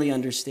 can really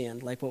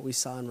understand, like what we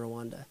saw in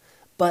Rwanda.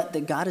 But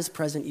that God is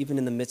present even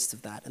in the midst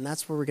of that. And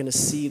that's where we're going to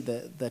see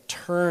the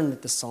turn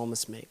that the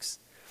psalmist makes.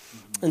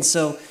 Mm-hmm. And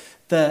so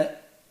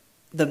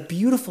the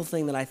beautiful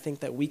thing that I think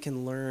that we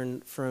can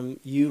learn from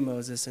you,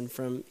 Moses, and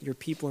from your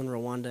people in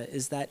Rwanda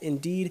is that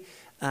indeed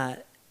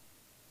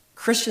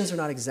Christians are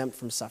not exempt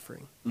from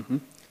suffering. Mm-hmm.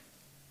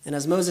 And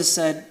as Moses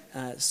said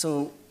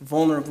so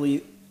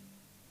vulnerably,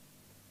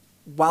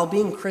 while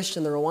being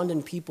Christian, the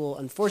Rwandan people,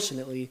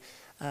 unfortunately,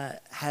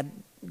 had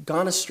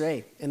gone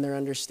astray in their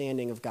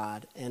understanding of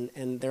God.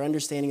 And their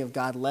understanding of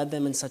God led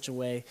them in such a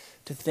way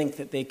to think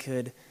that they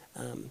could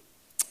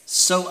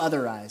so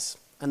otherize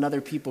another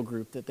people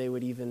group that they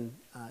would even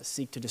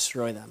seek to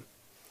destroy them.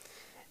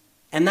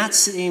 And that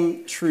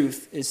same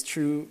truth is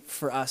true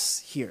for us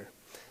here.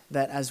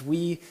 That as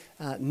we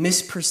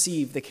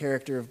misperceive the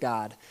character of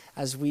God,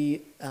 as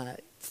we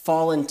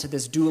fall into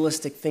this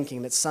dualistic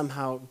thinking that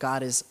somehow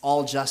God is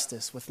all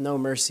justice with no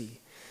mercy,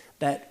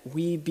 that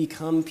we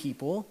become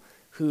people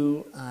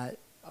who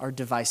are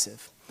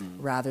divisive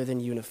rather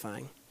than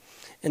unifying.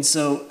 And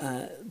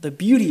so the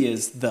beauty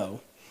is,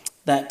 though,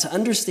 that to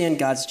understand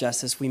God's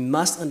justice, we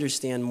must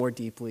understand more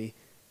deeply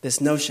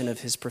this notion of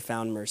his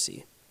profound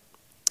mercy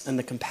and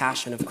the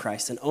compassion of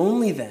Christ. And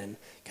only then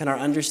can our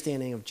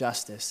understanding of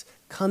justice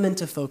come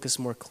into focus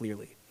more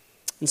clearly.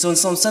 And so in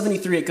Psalm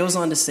 73, it goes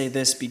on to say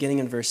this, beginning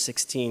in verse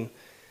 16.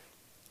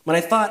 When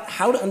I thought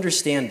how to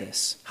understand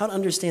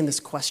this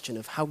question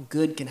of how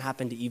good can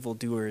happen to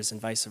evildoers and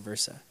vice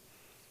versa,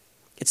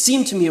 it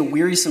seemed to me a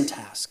wearisome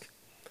task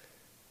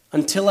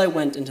until I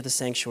went into the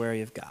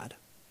sanctuary of God.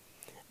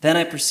 Then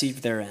I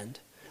perceived their end.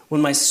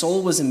 When my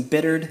soul was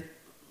embittered,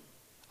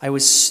 I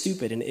was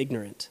stupid and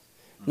ignorant.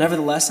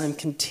 Nevertheless, I am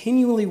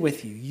continually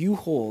with you. You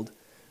hold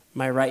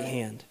my right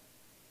hand.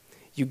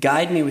 You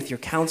guide me with your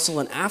counsel,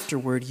 and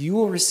afterward you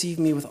will receive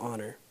me with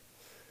honor.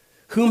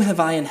 Whom have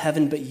I in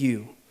heaven but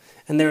you?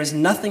 And there is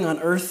nothing on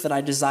earth that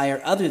I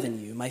desire other than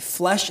you. My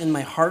flesh and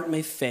my heart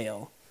may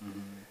fail,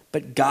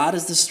 but God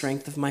is the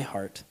strength of my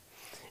heart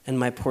and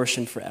my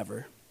portion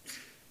forever.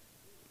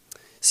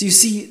 So you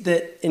see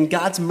that in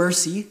God's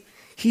mercy,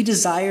 he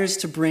desires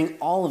to bring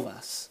all of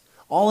us,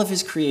 all of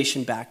his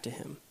creation back to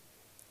him,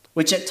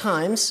 which at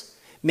times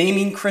may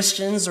mean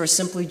Christians or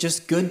simply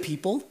just good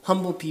people,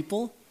 humble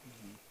people,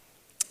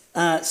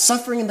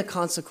 suffering the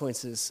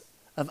consequences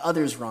of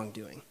others'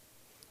 wrongdoing,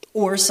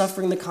 or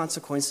suffering the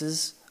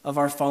consequences of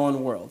our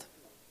fallen world.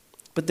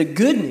 But the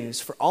good news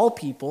for all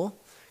people,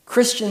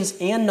 Christians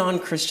and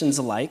non-Christians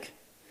alike,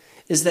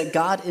 is that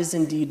God is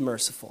indeed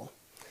merciful,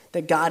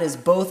 that God is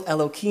both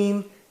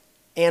Elohim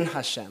and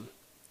Hashem,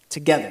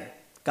 together,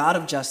 God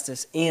of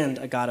justice and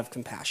a God of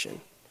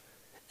compassion.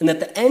 And that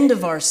the end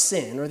of our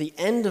sin, or the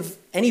end of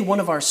any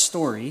one of our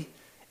story,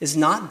 is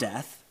not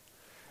death,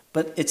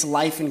 but it's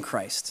life in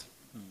Christ.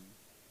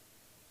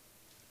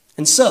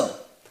 And so,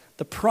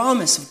 the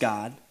promise of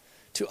God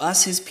to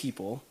us, his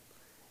people,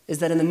 is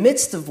that in the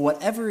midst of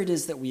whatever it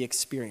is that we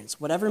experience,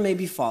 whatever may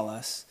befall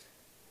us,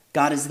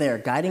 God is there,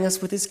 guiding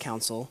us with his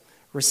counsel,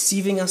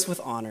 receiving us with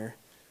honor,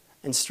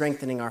 and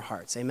strengthening our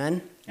hearts.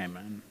 Amen?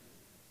 Amen.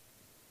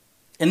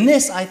 And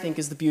this, I think,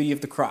 is the beauty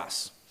of the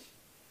cross.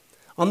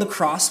 On the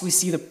cross, we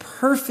see the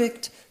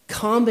perfect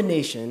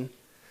combination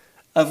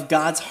of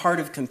God's heart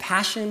of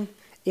compassion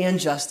and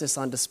justice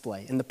on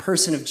display in the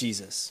person of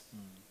Jesus.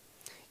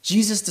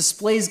 Jesus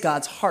displays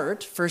God's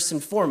heart, first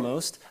and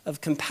foremost,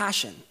 of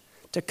compassion,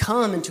 to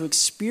come and to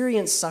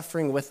experience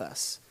suffering with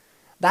us.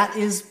 That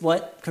is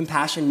what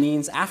compassion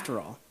means after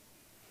all,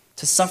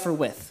 to suffer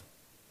with.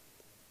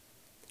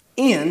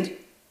 And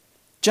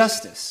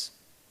justice,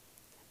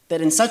 that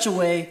in such a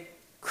way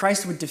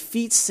Christ would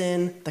defeat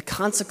sin, the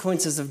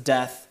consequences of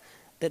death,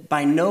 that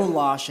by no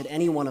law should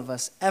any one of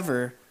us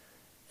ever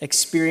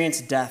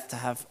experience death to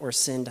have, or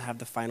sin to have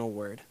the final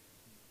word.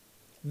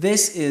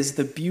 This is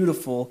the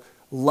beautiful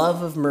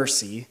love of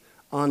mercy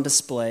on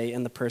display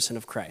in the person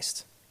of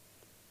Christ.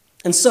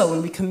 And so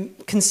when we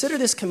consider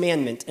this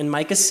commandment in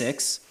Micah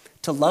 6,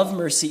 to love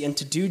mercy and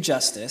to do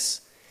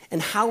justice,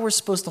 and how we're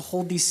supposed to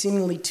hold these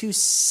seemingly two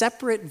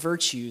separate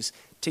virtues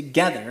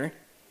together,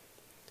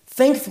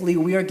 thankfully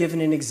we are given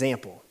an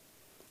example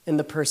in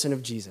the person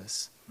of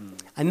Jesus.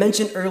 I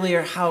mentioned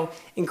earlier how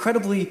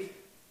incredibly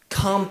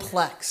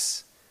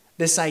complex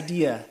this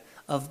idea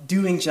of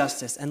doing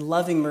justice and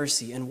loving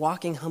mercy and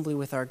walking humbly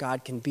with our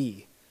God can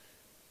be.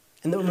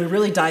 And then when we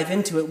really dive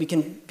into it, we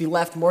can be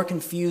left more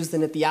confused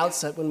than at the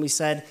outset when we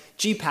said,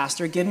 gee,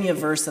 Pastor, give me a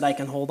verse that I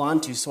can hold on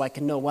to so I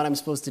can know what I'm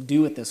supposed to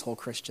do with this whole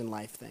Christian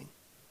life thing.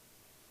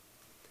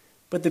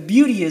 But the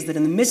beauty is that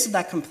in the midst of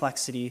that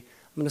complexity,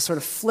 I'm going to sort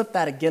of flip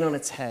that again on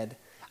its head.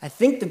 I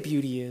think the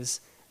beauty is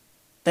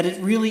that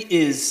it really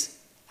is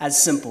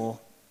as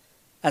simple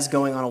as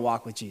going on a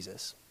walk with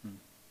Jesus.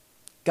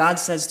 God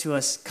says to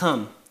us,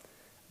 come,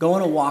 go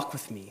on a walk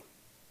with me.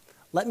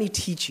 Let me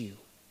teach you.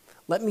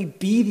 Let me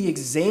be the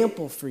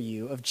example for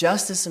you of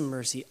justice and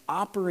mercy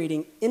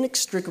operating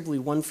inextricably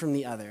one from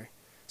the other,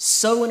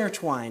 so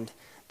intertwined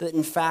that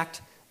in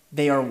fact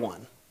they are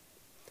one.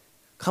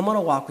 Come on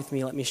a walk with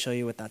me. Let me show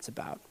you what that's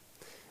about.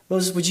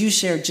 Moses, would you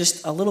share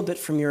just a little bit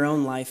from your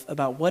own life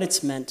about what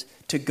it's meant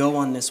to go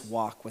on this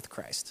walk with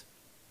Christ?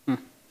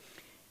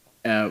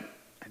 I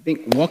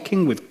think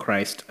walking with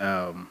Christ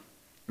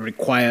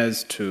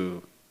requires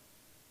to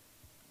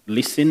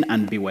listen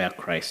and be where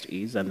Christ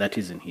is, and that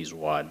is in his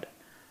word,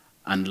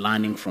 and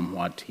learning from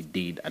what he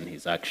did and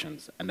his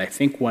actions. And I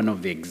think one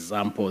of the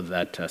examples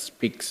that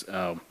speaks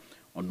on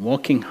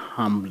walking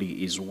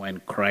humbly is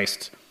when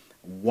Christ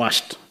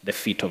washed the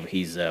feet of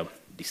his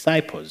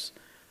disciples.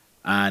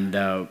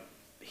 And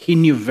he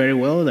knew very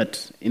well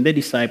that in the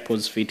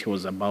disciples' feet he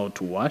was about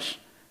to wash.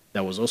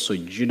 There was also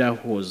Judah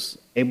who was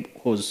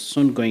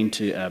soon going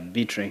to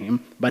betray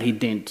him, but he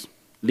didn't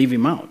leave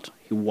him out.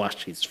 He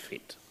washed his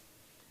feet.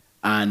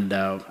 And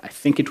I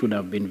think it would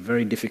have been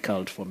very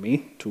difficult for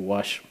me to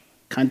wash.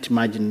 Can't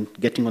imagine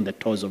getting on the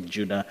toes of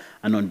Judah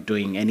and not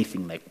doing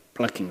anything like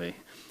plucking the,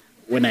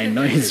 when I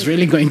know he's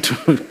really going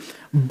to.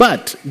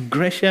 But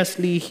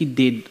graciously, he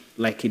did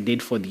like he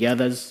did for the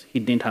others. He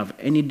didn't have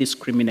any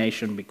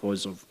discrimination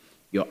because of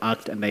your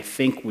act. And I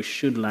think we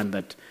should learn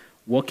that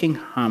walking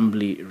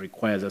humbly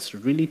requires us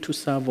really to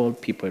serve all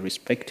people,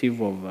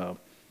 irrespective of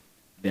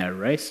their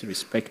race,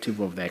 irrespective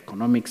of their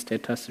economic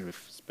status,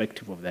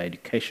 irrespective of their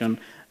education,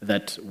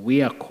 that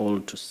we are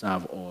called to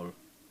serve all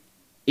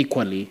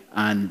equally.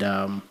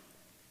 And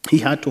he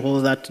had to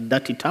hold that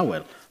dirty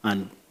towel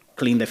and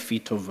clean the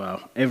feet of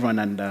everyone.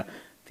 And I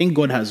think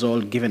God has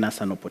all given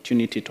us an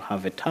opportunity to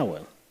have a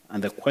towel.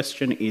 And the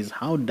question is,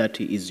 how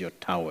dirty is your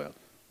towel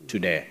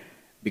today?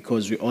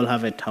 Because we all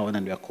have a towel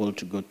and we are called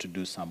to go to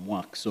do some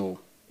work. So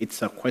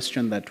it's a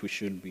question that we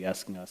should be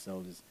asking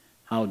ourselves, is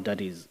how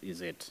dirty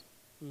is it?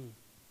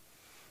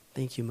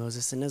 Thank you,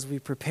 Moses. And as we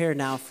prepare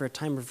now for a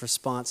time of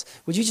response,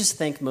 would you just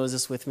thank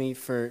Moses with me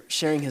for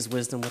sharing his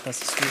wisdom with us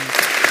this morning?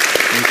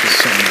 Thank you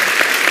so much.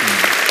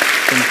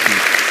 Thank you.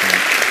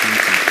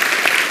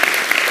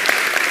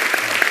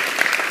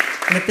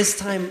 And at this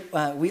time,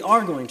 we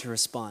are going to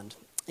respond.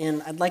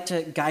 And I'd like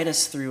to guide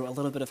us through a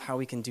little bit of how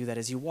we can do that.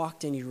 As you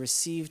walked in, you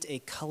received a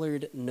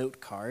colored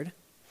note card.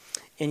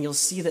 And you'll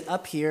see that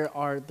up here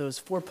are those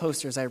 4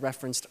 posters I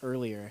referenced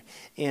earlier.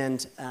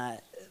 And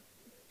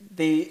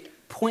they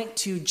point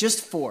to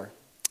just 4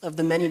 of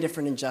the many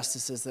different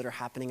injustices that are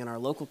happening in our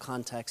local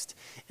context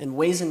and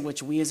ways in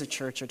which we as a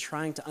church are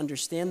trying to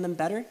understand them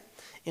better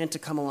and to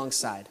come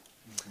alongside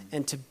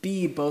and to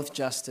be both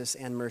justice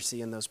and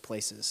mercy in those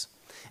places.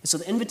 And so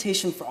the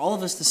invitation for all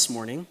of us this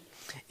morning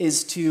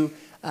is to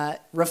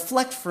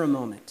reflect for a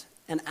moment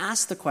and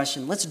ask the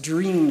question, let's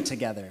dream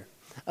together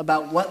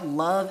about what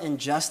love and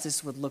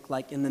justice would look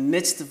like in the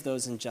midst of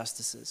those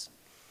injustices.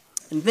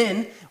 And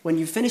then, when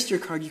you finished your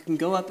card, you can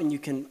go up and you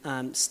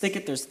can stick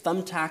it. There's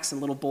thumbtacks and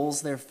little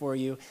bowls there for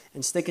you,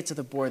 and stick it to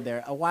the board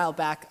there. A while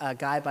back, a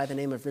guy by the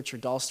name of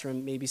Richard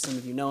Dahlstrom, maybe some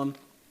of you know him,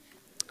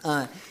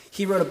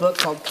 he wrote a book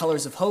called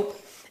Colors of Hope.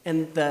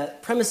 And the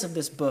premise of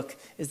this book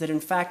is that, in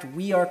fact,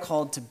 we are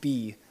called to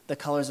be the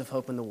colors of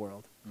hope in the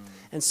world.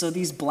 And so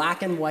these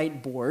black and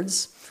white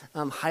boards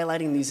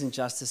highlighting these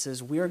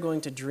injustices, we are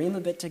going to dream a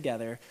bit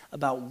together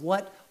about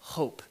what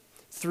hope,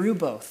 through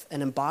both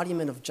an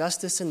embodiment of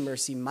justice and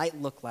mercy,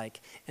 might look like.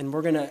 And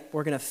we're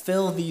gonna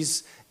fill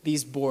these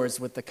boards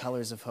with the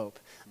colors of hope.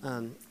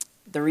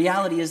 The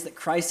reality is that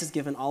Christ has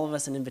given all of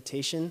us an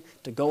invitation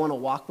to go on a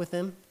walk with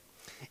him,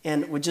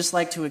 and would just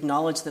like to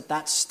acknowledge that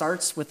that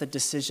starts with a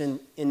decision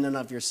in and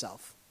of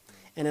yourself.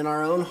 And in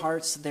our own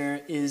hearts,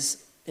 there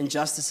is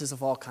injustices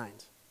of all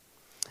kinds.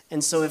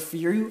 And so if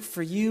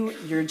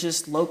you're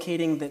just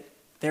locating that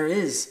there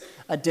is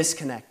a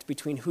disconnect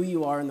between who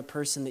you are and the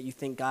person that you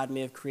think God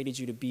may have created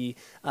you to be,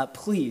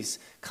 please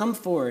come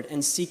forward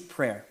and seek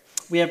prayer.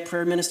 We have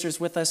prayer ministers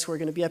with us who are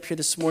going to be up here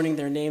this morning.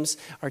 Their names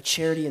are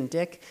Charity and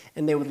Dick,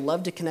 and they would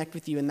love to connect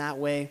with you in that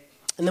way.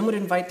 And then would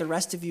invite the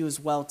rest of you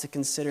as well to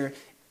consider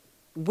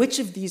which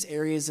of these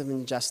areas of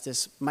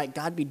injustice might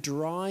God be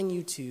drawing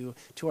you to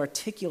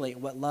articulate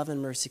what love and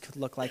mercy could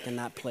look like in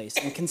that place?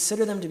 And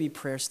consider them to be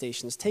prayer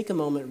stations. Take a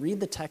moment, read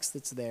the text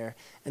that's there,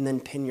 and then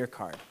pin your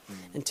card.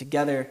 And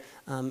together,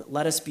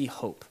 let us be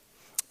hope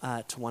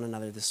to one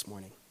another this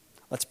morning.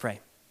 Let's pray.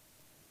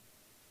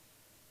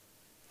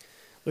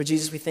 Lord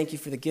Jesus, we thank you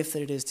for the gift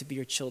that it is to be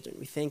your children.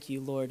 We thank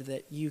you, Lord,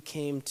 that you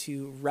came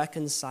to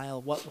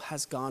reconcile what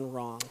has gone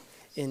wrong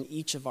in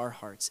each of our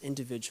hearts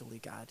individually,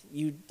 God.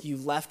 You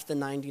left the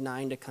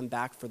 99 to come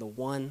back for the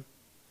one.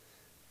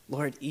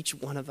 Lord, each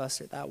one of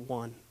us are that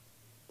one.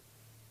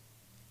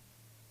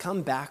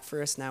 Come back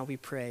for us now, we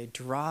pray.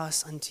 Draw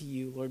us unto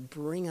you, Lord.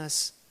 Bring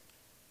us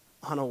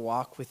on a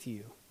walk with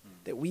you,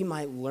 that we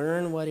might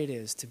learn what it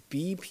is to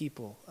be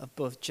people of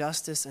both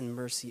justice and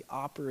mercy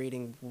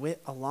operating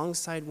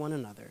alongside one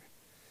another.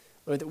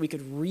 Lord, that we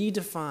could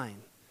redefine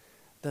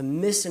the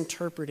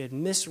misinterpreted,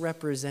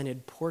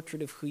 misrepresented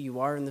portrait of who you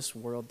are in this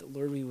world, that,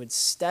 Lord, we would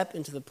step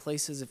into the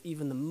places of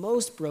even the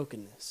most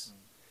brokenness,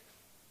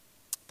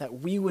 that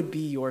we would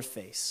be your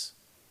face.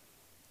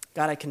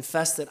 God, I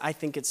confess that I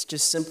think it's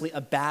just simply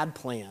a bad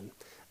plan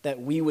that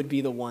we would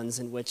be the ones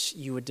in which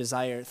you would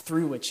desire,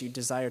 through which you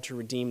desire to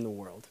redeem the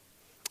world.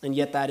 And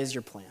yet that is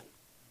your plan.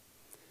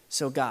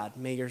 So God,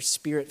 may your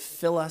Spirit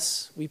fill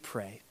us, we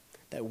pray,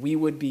 that we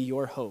would be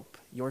your hope,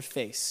 your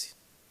face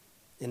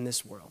in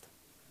this world.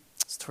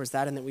 It's towards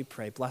that end that we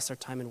pray. Bless our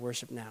time in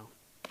worship now.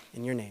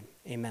 In your name,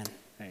 amen.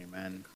 Amen.